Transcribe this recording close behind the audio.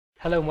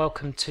Hello and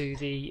welcome to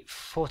the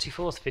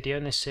 44th video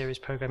in this series,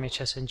 Programming a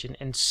Chess Engine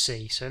in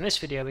C. So in this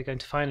video we're going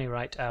to finally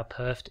write our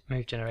Perft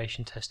move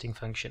generation testing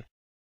function.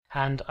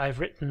 And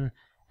I've written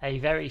a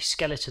very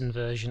skeleton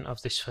version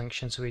of this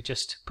function, so we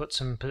just put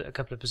a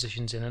couple of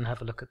positions in and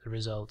have a look at the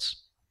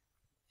results.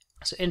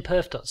 So in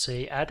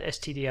perf.c, add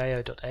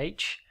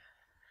stdio.h,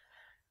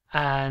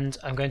 and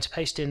I'm going to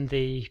paste in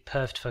the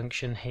perft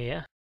function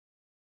here.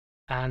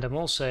 And I'm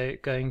also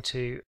going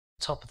to,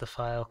 top of the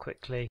file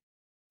quickly,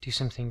 do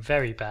something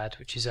very bad,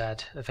 which is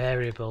add a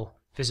variable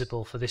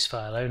visible for this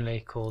file only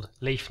called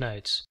leaf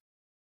nodes.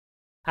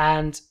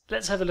 And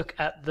let's have a look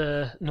at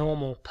the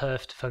normal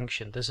perft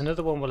function. There's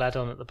another one we'll add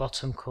on at the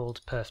bottom called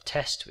perf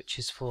test, which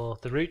is for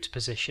the root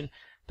position,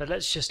 but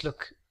let's just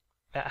look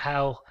at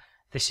how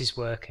this is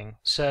working.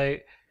 So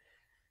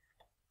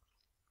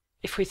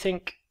if we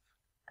think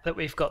that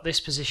we've got this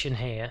position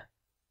here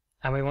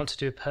and we want to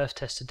do a perf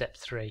test to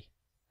depth 3,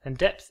 then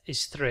depth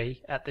is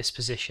 3 at this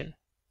position.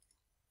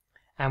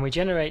 And we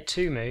generate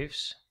two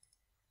moves,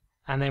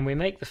 and then we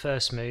make the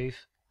first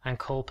move and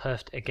call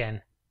perft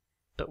again,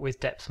 but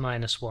with depth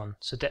 -1,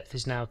 so depth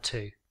is now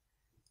 2.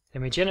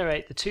 Then we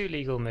generate the two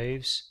legal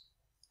moves,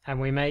 and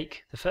we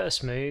make the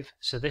first move,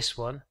 so this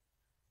one,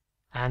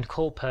 and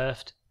call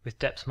perft with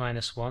depth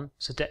 -1,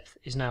 so depth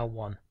is now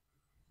 1.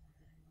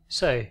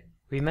 So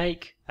we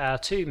make our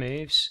two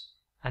moves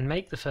and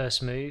make the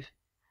first move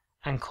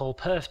and call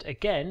perft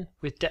again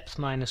with depth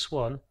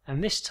 -1,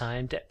 and this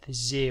time depth is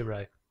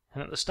 0.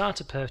 And at the start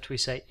of perft we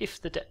say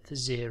if the depth is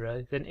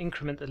 0, then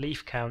increment the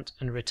leaf count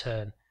and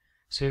return.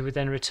 So we would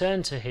then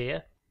return to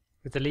here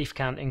with the leaf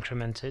count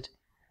incremented,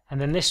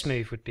 and then this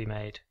move would be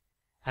made,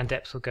 and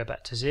depth will go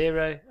back to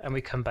 0, and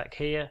we come back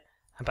here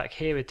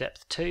with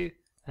depth 2,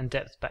 and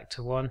depth back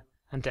to 1,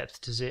 and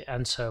depth to 0,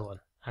 and so on,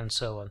 and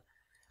so on.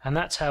 And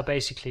that's how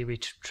basically we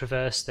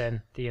traverse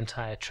then the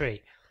entire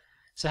tree.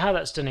 So how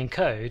that's done in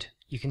code,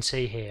 you can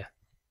see here.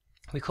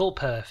 We call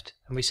perft,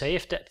 and we say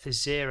if depth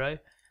is 0,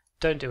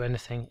 don't do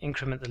anything,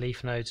 increment the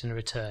leaf nodes and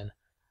return.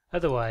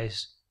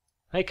 Otherwise,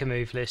 make a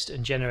move list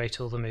and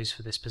generate all the moves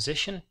for this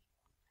position.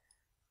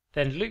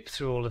 Then loop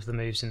through all of the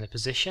moves in the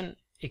position,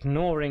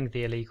 ignoring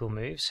the illegal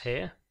moves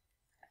here.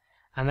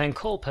 And then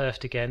call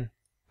perft again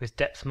with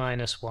depth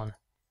 -1.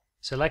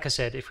 So like I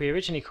said, if we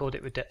originally called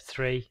it with depth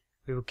 3,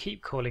 we would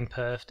keep calling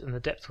perft and the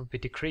depth would be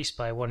decreased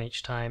by 1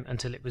 each time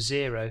until it was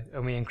 0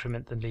 and we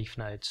increment the leaf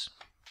nodes.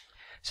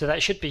 So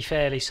that should be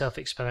fairly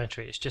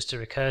self-explanatory. It's just a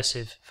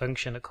recursive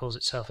function that calls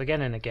itself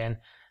again and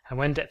again, and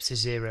when depth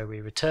is 0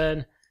 we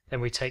return, then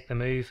we take the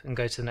move and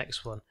go to the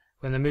next one.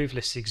 When the move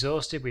list is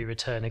exhausted we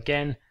return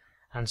again,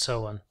 and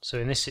so on. So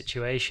in this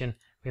situation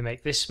we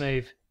make this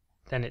move,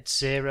 then it's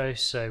 0,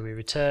 so we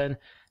return,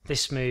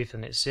 this move,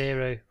 and it's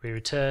 0, we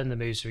return, the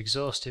moves are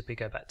exhausted, we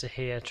go back to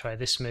here, try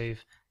this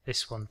move,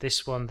 this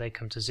one, they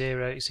come to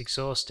 0, it's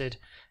exhausted,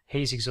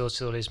 he's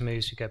exhausted all his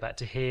moves, we go back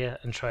to here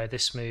and try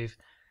this move,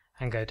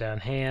 and go down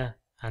here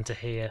and to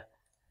here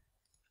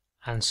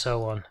and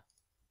so on,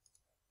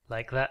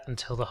 like that,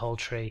 until the whole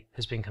tree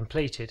has been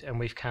completed and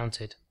we've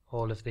counted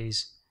all of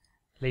these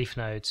leaf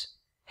nodes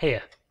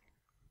here.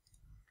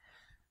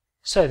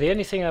 So the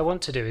only thing I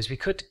want to do is we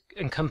could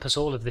encompass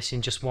all of this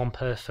in just one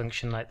perf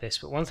function like this,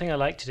 but one thing I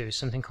like to do is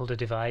something called a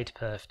divide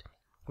perft,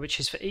 which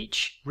is for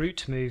each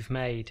root move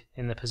made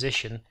in the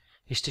position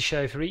is to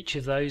show for each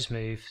of those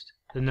moves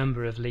the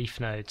number of leaf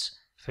nodes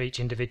for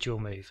each individual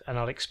move, and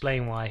I'll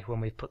explain why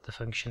when we put the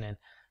function in.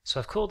 So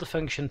I've called the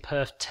function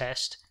perf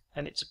test,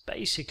 and it's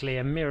basically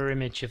a mirror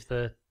image of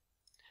the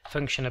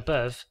function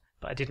above,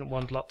 but I didn't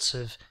want lots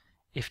of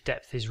if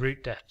depth is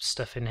root depth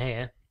stuff in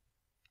here.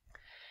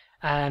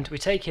 And we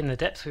take in the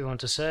depth we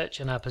want to search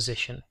and our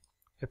position.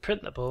 We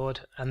print the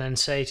board and then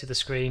say to the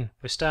screen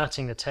we're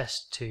starting the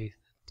test to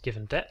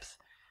given depth.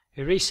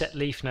 We reset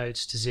leaf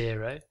nodes to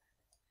 0,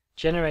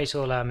 generate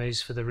all our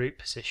moves for the root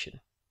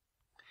position.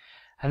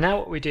 And now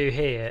what we do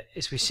here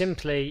is we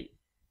simply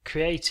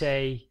create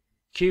a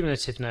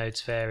cumulative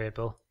nodes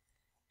variable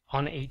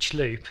on each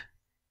loop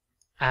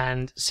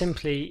and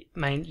simply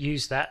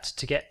use that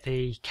to get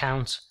the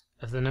count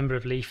of the number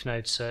of leaf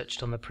nodes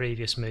searched on the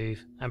previous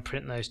move and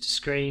print those to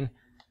screen,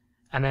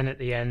 and then at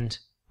the end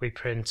we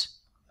print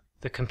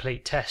the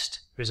complete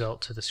test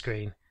result to the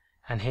screen.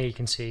 And here you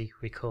can see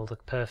we call the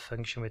perf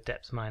function with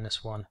depth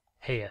 -1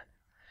 here.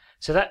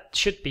 So that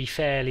should be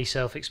fairly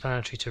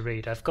self-explanatory to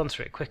read. I've gone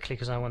through it quickly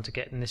because I want to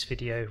get in this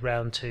video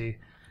round to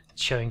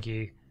showing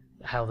you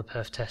how the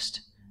perf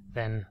test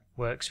then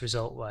works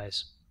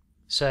result-wise.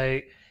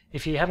 So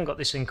if you haven't got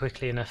this in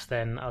quickly enough,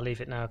 then I'll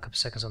leave it now a couple of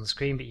seconds on the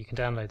screen, but you can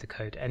download the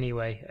code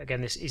anyway. Again,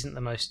 this isn't the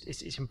most,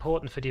 it's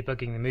important for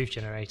debugging the move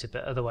generator,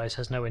 but otherwise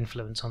has no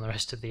influence on the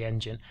rest of the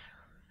engine.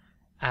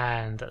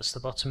 And that's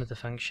the bottom of the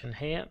function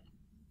here.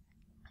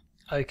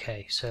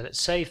 Okay, so let's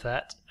save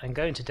that and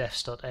go into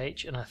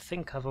defs.h, and I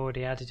think I've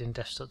already added in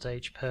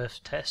defs.h perf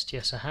test.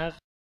 Yes, I have.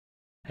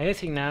 The only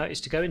thing now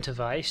is to go into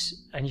Vice,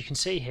 and you can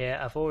see here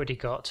I've already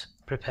got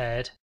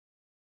prepared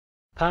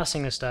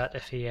passing the start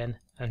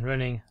fen and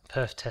running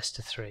perf test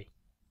to 3.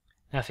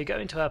 Now if we go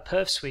into our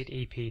perf suite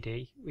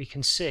EPD, we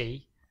can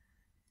see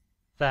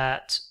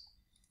that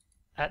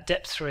at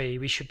depth 3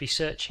 we should be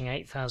searching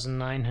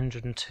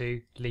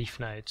 8,902 leaf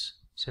nodes.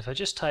 So if I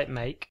just type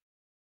make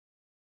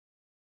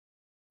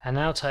and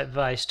now type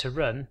vice to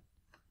run,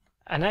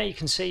 and now you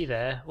can see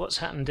there what's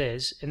happened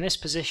is in this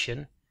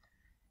position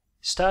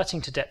starting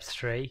to depth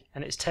 3,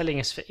 and it's telling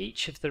us for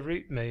each of the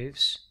root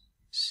moves,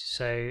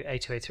 so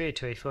A2, A3,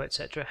 A2, A4,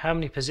 etc., how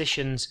many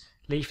positions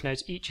leaf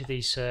nodes each of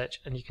these search,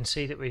 and you can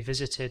see that we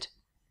visited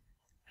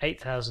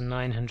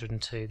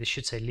 8,902. This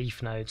should say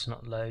leaf nodes,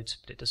 not loads,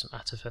 but it doesn't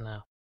matter for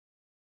now.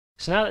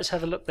 So now let's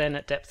have a look then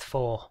at depth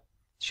 4.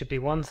 It should be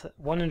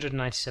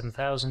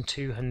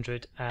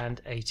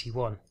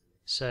 197,281.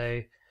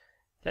 So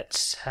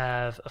let's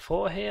have a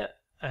 4 here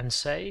and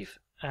save,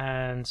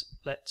 and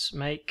let's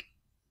make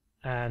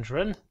and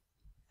run.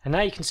 And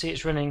now you can see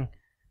it's running a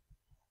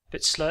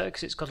bit slow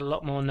because it's got a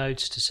lot more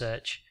nodes to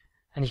search.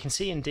 And you can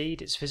see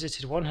indeed it's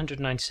visited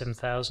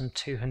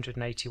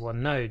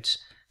 197,281 nodes.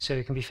 So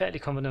we can be fairly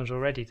confident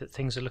already that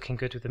things are looking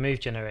good with the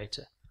move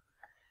generator.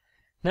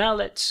 Now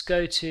let's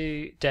go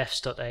to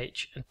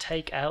defs.h and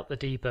take out the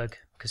debug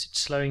because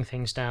it's slowing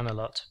things down a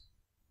lot.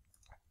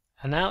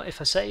 And now if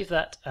I save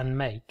that and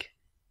make,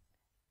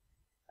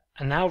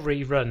 and now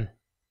rerun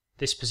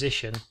this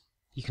position,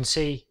 you can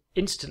see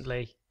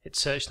instantly it's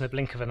searched in the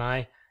blink of an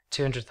eye,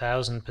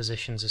 200,000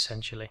 positions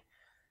essentially.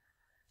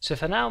 So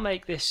if I now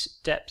make this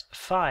depth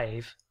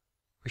 5,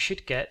 we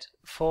should get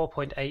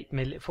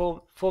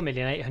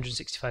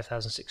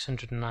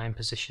 4,865,609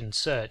 positions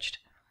searched.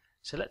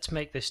 So let's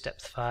make this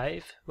depth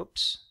 5,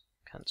 whoops,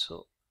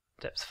 cancel,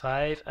 depth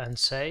 5 and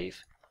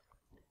save.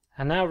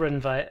 And now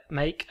run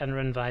make and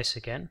run vice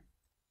again.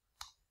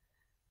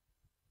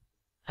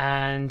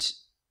 And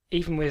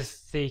even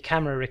with the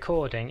camera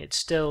recording, it's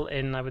still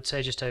in, I would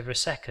say, just over a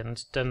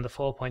second, done the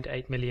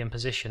 4.8 million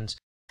positions.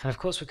 And of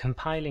course we're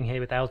compiling here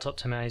without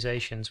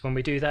optimizations. When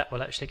we do that,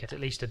 we'll actually get at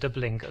least a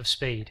doubling of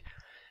speed.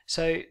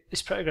 So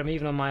this program,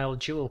 even on my old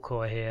dual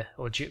core here,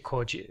 or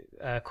Core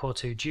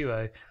 2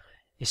 Duo,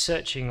 is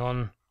searching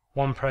on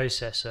one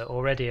processor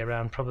already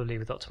around, probably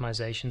with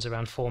optimizations,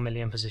 around 4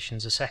 million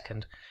positions a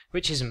second,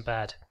 which isn't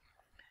bad.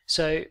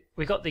 So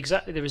we got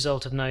exactly the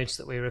result of nodes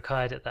that we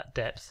required at that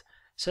depth.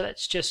 So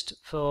let's just,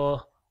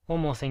 for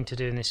one more thing to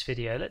do in this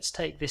video, let's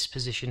take this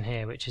position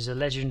here, which is a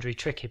legendary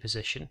tricky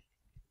position,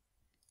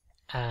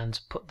 and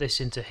put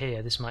this into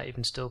here. This might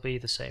even still be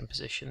the same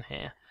position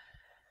here,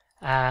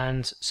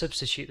 and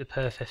substitute the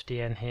perf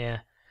FDN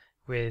here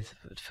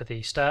for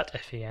the start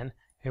FEN.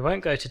 We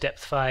won't go to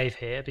depth 5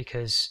 here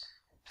because,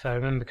 if I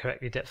remember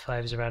correctly, depth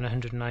 5 is around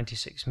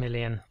 196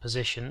 million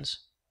positions,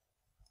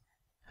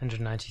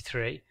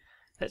 193.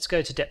 Let's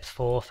go to depth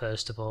 4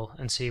 first of all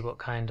and see what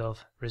kind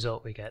of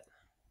result we get.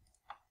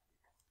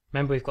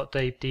 Remember, we've got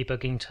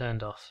debugging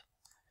turned off.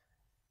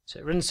 So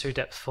it runs through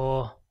depth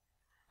 4,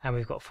 and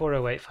we've got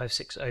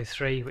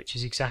 4085603, which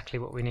is exactly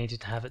what we needed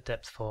to have at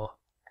depth 4.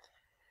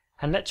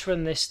 And let's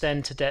run this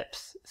then to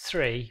depth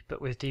 3,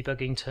 but with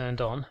debugging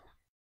turned on.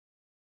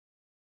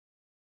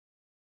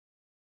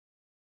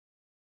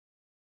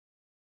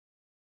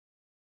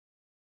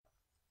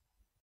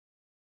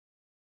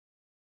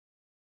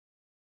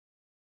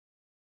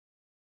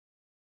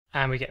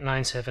 And we get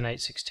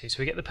 97862. So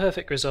we get the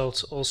perfect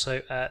results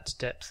also at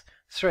depth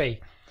 3.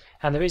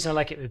 And the reason I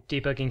like it with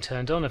debugging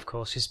turned on, of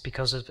course, is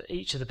because of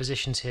each of the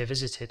positions here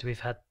visited, we've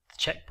had the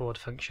checkboard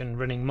function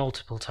running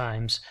multiple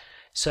times.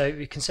 So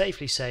we can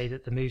safely say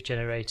that the move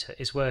generator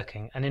is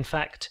working. And in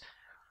fact,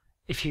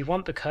 if you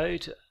want the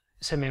code,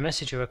 send me a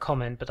message or a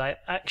comment, but I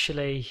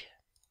actually,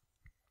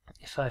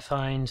 if I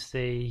find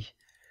the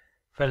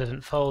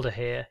relevant folder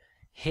here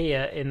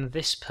in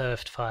this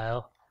Perft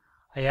file,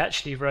 I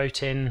actually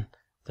wrote in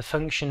the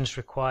functions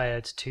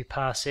required to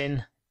pass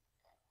in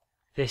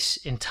this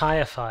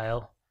entire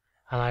file,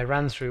 and I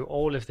ran through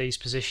all of these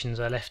positions.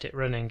 I left it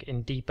running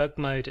in debug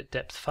mode at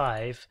depth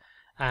 5,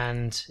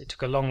 and it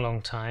took a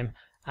long time,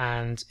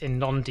 and in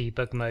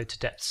non-debug mode to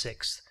depth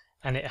 6,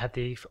 and it had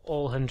for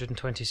all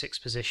 126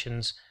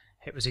 positions.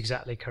 It was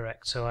exactly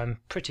correct, so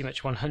I'm pretty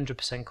much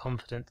 100%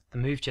 confident that the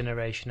move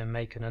generation and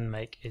make and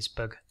unmake is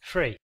bug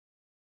free.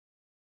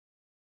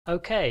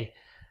 Okay,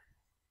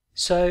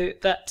 so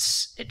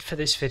that's it for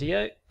this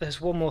video. There's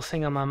one more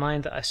thing on my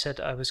mind that I said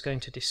I was going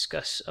to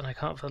discuss, and I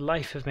can't for the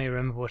life of me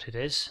remember what it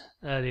is,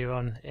 earlier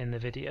on in the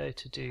video,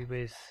 to do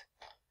with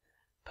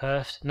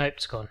Perft. Nope,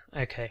 it's gone.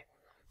 Okay,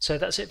 so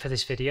that's it for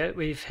this video.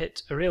 We've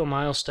hit a real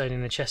milestone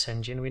in the chess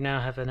engine. We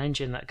now have an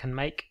engine that can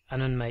make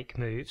and unmake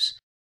moves,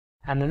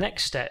 and the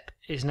next step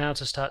is now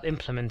to start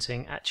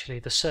implementing actually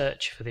the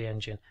search for the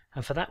engine,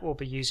 and for that we'll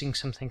be using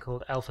something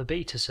called alpha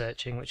beta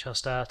searching, which I'll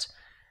start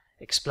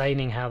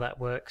explaining how that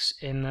works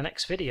in the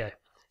next video.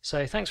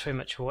 So thanks very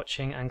much for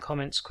watching, and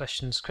comments,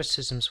 questions,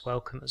 criticisms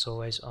welcome as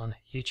always on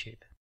YouTube.